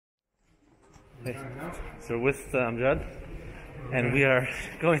Hey. So we're with Amjad, and we are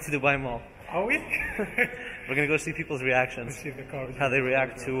going to Dubai Mall. Are we? We're going to go see people's reactions, how they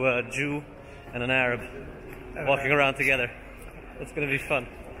react to a Jew and an Arab walking around together. It's going to be fun.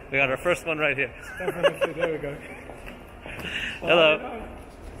 We got our first one right here. Definitely, there we go. Hello.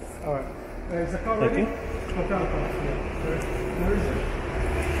 Alright, is the car ready?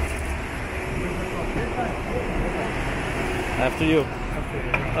 After you.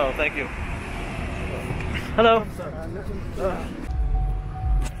 Oh, thank you. Hello.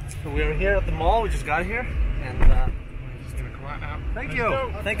 So we are here at the mall. We just got here, and We're just gonna come out now. thank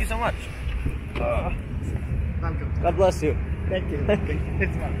you. Thank you so much. Welcome. God bless you. Thank you.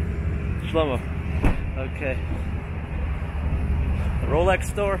 It's fine. Shloime. Okay. The Rolex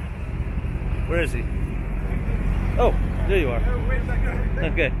store. Where is he? Oh, there you are.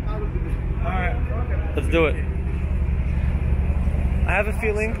 Okay. Alright. Let's do it. I have a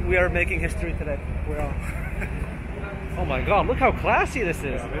feeling we are making history today. We are. Oh my God! Look how classy this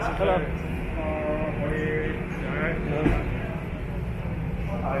is. Hello.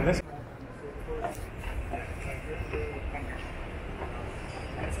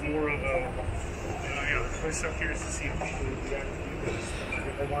 It's more of a, we're so curious to see if people react to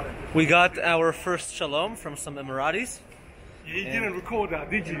this. We got our first shalom from some Emiratis. You didn't record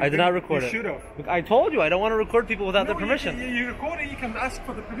that, did you? I did not record it. You should have. I told you I don't want to record people without their permission. You record it, you can ask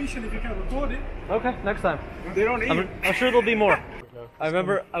for the permission if you can record it. Okay, next time. They don't need I'm sure there'll be more. I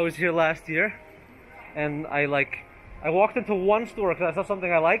remember I was here last year, and I walked into one store because I saw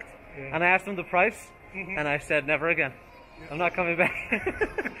something I liked, and I asked them the price, and I said never again. I'm not coming back.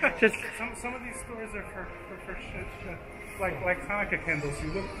 Just some of these stores are for shit. Like Hanukkah candles.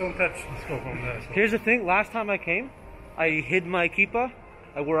 You don't touch. Let's go from there. Here's the thing. Last time I came, I hid my kippah.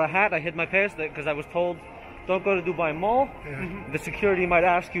 I wore a hat. I hid my pants because I was told, don't go to Dubai Mall. The security might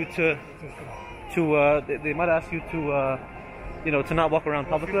ask you to they might ask you to to not walk around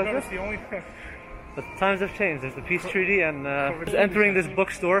publicly like this. But times have changed. There's the peace treaty, and entering this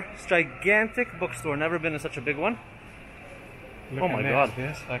bookstore. It's a gigantic bookstore. Never been in such a big one. Oh my God!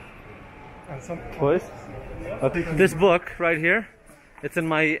 Boys, this book right here, it's in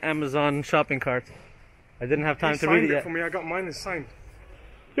my Amazon shopping cart. I didn't have time to read it yet. For me, I got mine signed.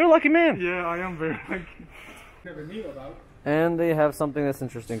 You're a lucky man. Yeah, I am very lucky. Never knew about. And they have something that's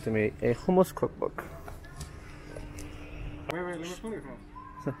interesting to me: a hummus cookbook. Wait, let me put it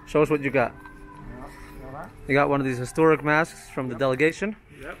from. Show us what you got. You got one of these historic masks from the delegation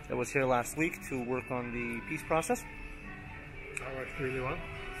that was here last week to work on the peace process. That works really well.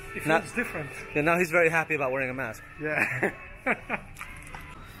 It Now- feels different. Yeah, now he's very happy about wearing a mask. Yeah.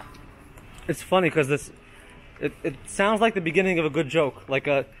 It's funny because it sounds like the beginning of a good joke, like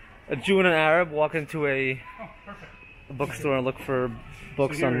a Jew and an Arab walk into a bookstore and look for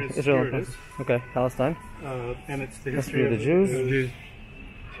books So on here Israel. it is. Okay, Palestine. And it's the History of the Jews.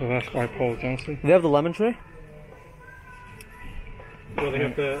 So that's by Paul Johnson. They have the lemon tree. Well, they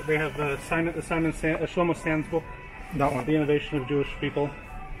have the Shlomo Sands book. That one. The Innovation of Jewish People.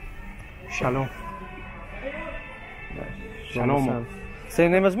 Shalom. Shalom.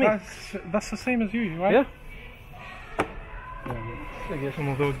 Same name as me. That's the same as you, right? Yeah. I guess some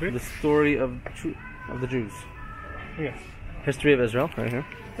of those The bits. story of the Jews. Yes. History of Israel, right here.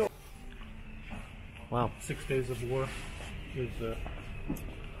 Wow. 6 Days of War is.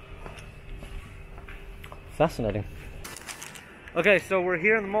 Fascinating. Okay, so we're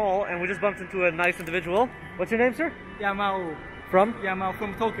here in the mall and we just bumped into a nice individual. What's your name, sir? Yamao. From? Yamao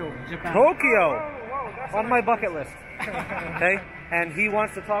from Tokyo, Japan. Tokyo! On my bucket list. Okay? And he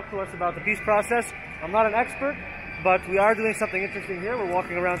wants to talk to us about the peace process. I'm not an expert, but we are doing something interesting here. We're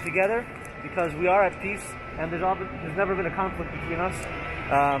walking around together because we are at peace and there's never been a conflict between us.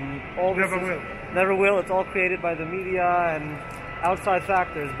 Never will. It's all created by the media and outside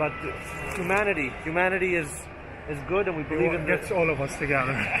factors, but humanity is good, and we believe in gets all of us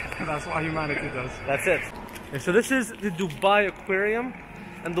together. That's what humanity does. That's it. And so this is the Dubai Aquarium,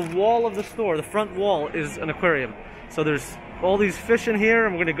 and the wall of the store, the front wall, is an aquarium. So there's all these fish in here,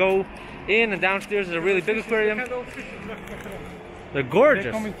 and we're gonna go in, and downstairs is a really big aquarium. They're gorgeous.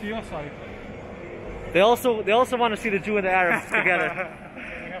 They're coming to your side. They also want to see the Jew and the Arabs together.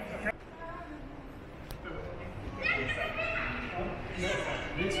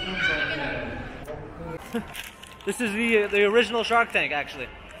 This is the original Shark Tank, actually.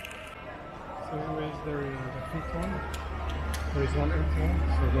 So is there the FEAT one? There is one empty one,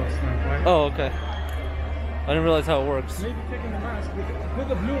 so that's not right. Oh, okay. I didn't realize how it works. Maybe taking the mask. Put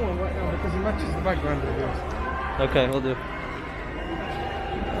the blue one right now because it matches the background of yours. Okay, we'll do.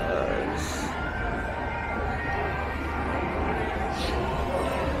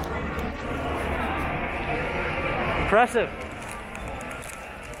 Impressive.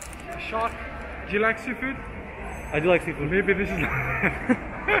 Shark. Do you like seafood? I do like seafood. Maybe this is.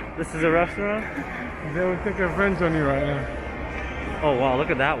 This is a restaurant? They will take revenge on you right now. Oh wow, look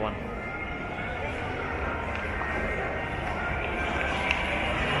at that one.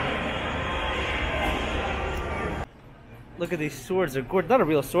 Look at these swords. They're gorgeous. Not a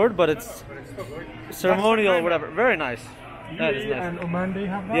real sword, but it's ceremonial or whatever. Very nice. That is nice. And Oman, do you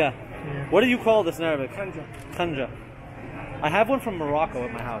have that? Yeah. What do you call this in Arabic? Kanja. Kanja. I have one from Morocco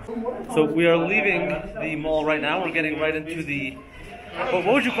at my house. So we are leaving the mall right now. We're getting right into the... What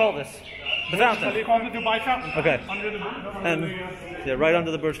would you call this? The fountain. They call it the Dubai fountain. Okay. And yeah, right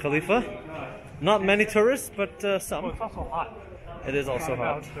under the Burj Khalifa. Not many tourists, but some. It's also hot. It is also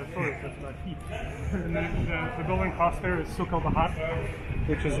hot. The tourists, it's about heat. And then the building across there is Souk al-Bahar,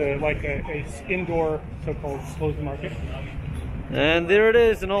 which is like a indoor so-called closed market. And there it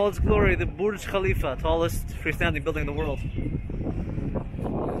is in all its glory, the Burj Khalifa, tallest freestanding building in the world.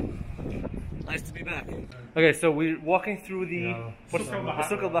 Nice to be back. Okay, so we're walking through the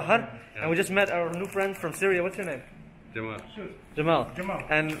Souk al-Bahar, and we just met our new friend from Syria. What's your name? Jamal.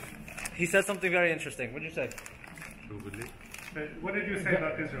 And he said something very interesting. What did you say? What did you say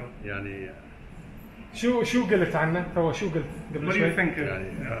about Israel? يعني شو قلت عنه؟ هو شو قلت قبل شوي؟ يعني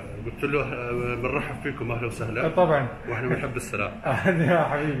قلت له بنرحب فيكم اهلا وسهلا. طبعا. واحنا بنحب السلام. يا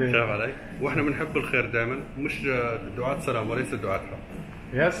حبيبي. شايف علي؟ واحنا بنحب الخير دائما، مش دعاة سلام وليس دعاة حرب.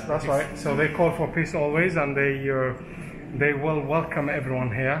 Yes, that's right. So they call for peace always, and they will welcome everyone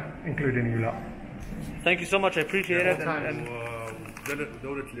here, including you lot. Thank you so much. I appreciate it.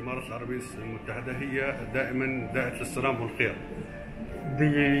 دولة الإمارات العربية المتحدة هي دائما داعية للسلام والخير. The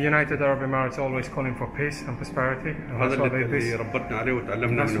United Arab Emirates always calling for peace and prosperity. هذا اللي ربطنا عليه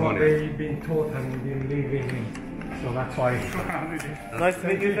وتعلمنا That's من what هون. they've been taught and been living. So that's why. Nice to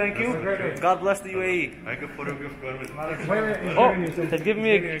meet you. Thank you. God bless the UAE. Oh, he's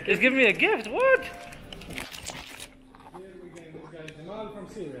giving me a gift. What?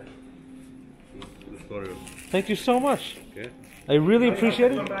 Thank you so much. Okay. I really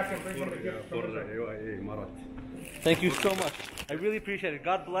appreciate it. Thank you so much. I really appreciate it.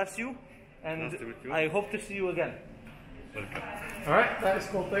 God bless you, and I hope to see you again. All right, that is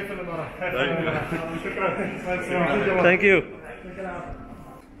called Taif al-Imara. Thank you.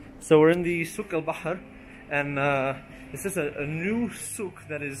 So we're in the Souk al-Bahar, and this is a new souk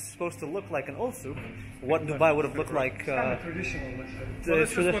that is supposed to look like an old souk. What Dubai would have looked like Traditional, let's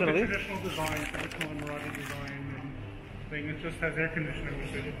say. traditionally. Traditional design, traditional Emirati design. It just has air conditioning,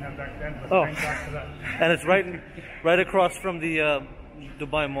 which they didn't have back then. But Oh, thanks back to that. and it's right across from the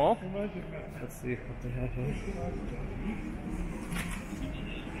Dubai Mall. Let's see what they have here.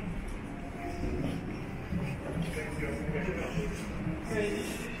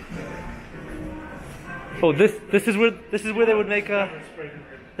 Oh, this is where they would make a.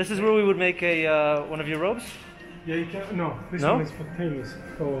 This is where we would make a one of your robes. Yeah, you can't. No, this No? one is for tailors,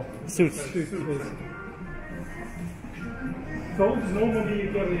 for Suits. basically. Those normally you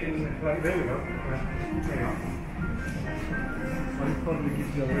get in like there we go. I'll probably give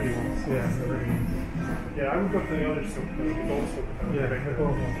you already ones. Yeah, already. Yeah, I would go to the other soup, the gold soup.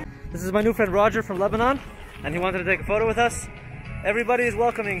 Yeah, This is my new friend Roger from Lebanon, and he wanted to take a photo with us. Everybody is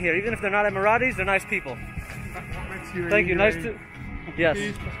welcoming here, even if they're not Emiratis. They're nice people. Thank you. Nice to. Yes.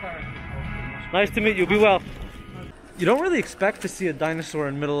 Nice to meet you. Be well. You don't really expect to see a dinosaur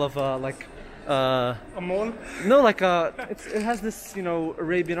in the middle of like. a mall? No, like it has this, you know,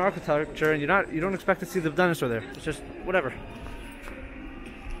 Arabian architecture, and you don't expect to see the dinosaur there. It's just whatever.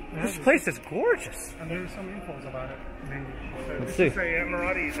 This place is gorgeous. And there are some infos about it in English. Let's see. Say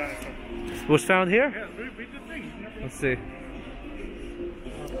Emirati dinosaur. Was found here? Yeah, very good thing. Let's see.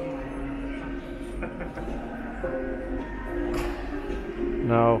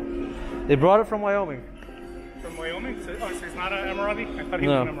 No, they brought it from Wyoming. From Wyoming? So he's not an Emirati? I thought he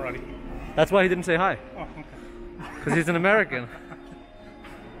No. was an Emirati. That's why he didn't say hi, Oh, okay. because he's an American.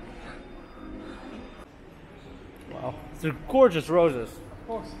 Wow, they're gorgeous roses. Of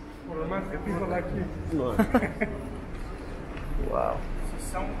course, for romantic people like you. Wow.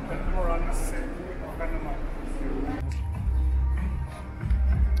 Some Emiratis say,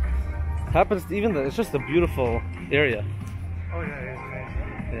 Happens to even it's just a beautiful area. oh yeah, it's amazing.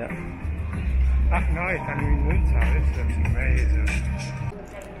 Yeah. At night and in winter, it's amazing.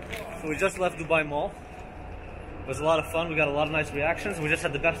 So we just left Dubai Mall. It was a lot of fun. We got a lot of nice reactions. We just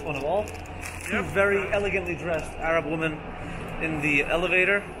had the best one of all. Two very elegantly dressed Arab women in the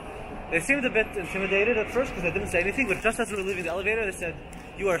elevator. They seemed a bit intimidated at first because they didn't say anything, but just as we were leaving the elevator, they said,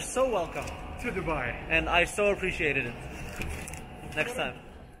 "You are so welcome To Dubai. and I so appreciated it. Next time."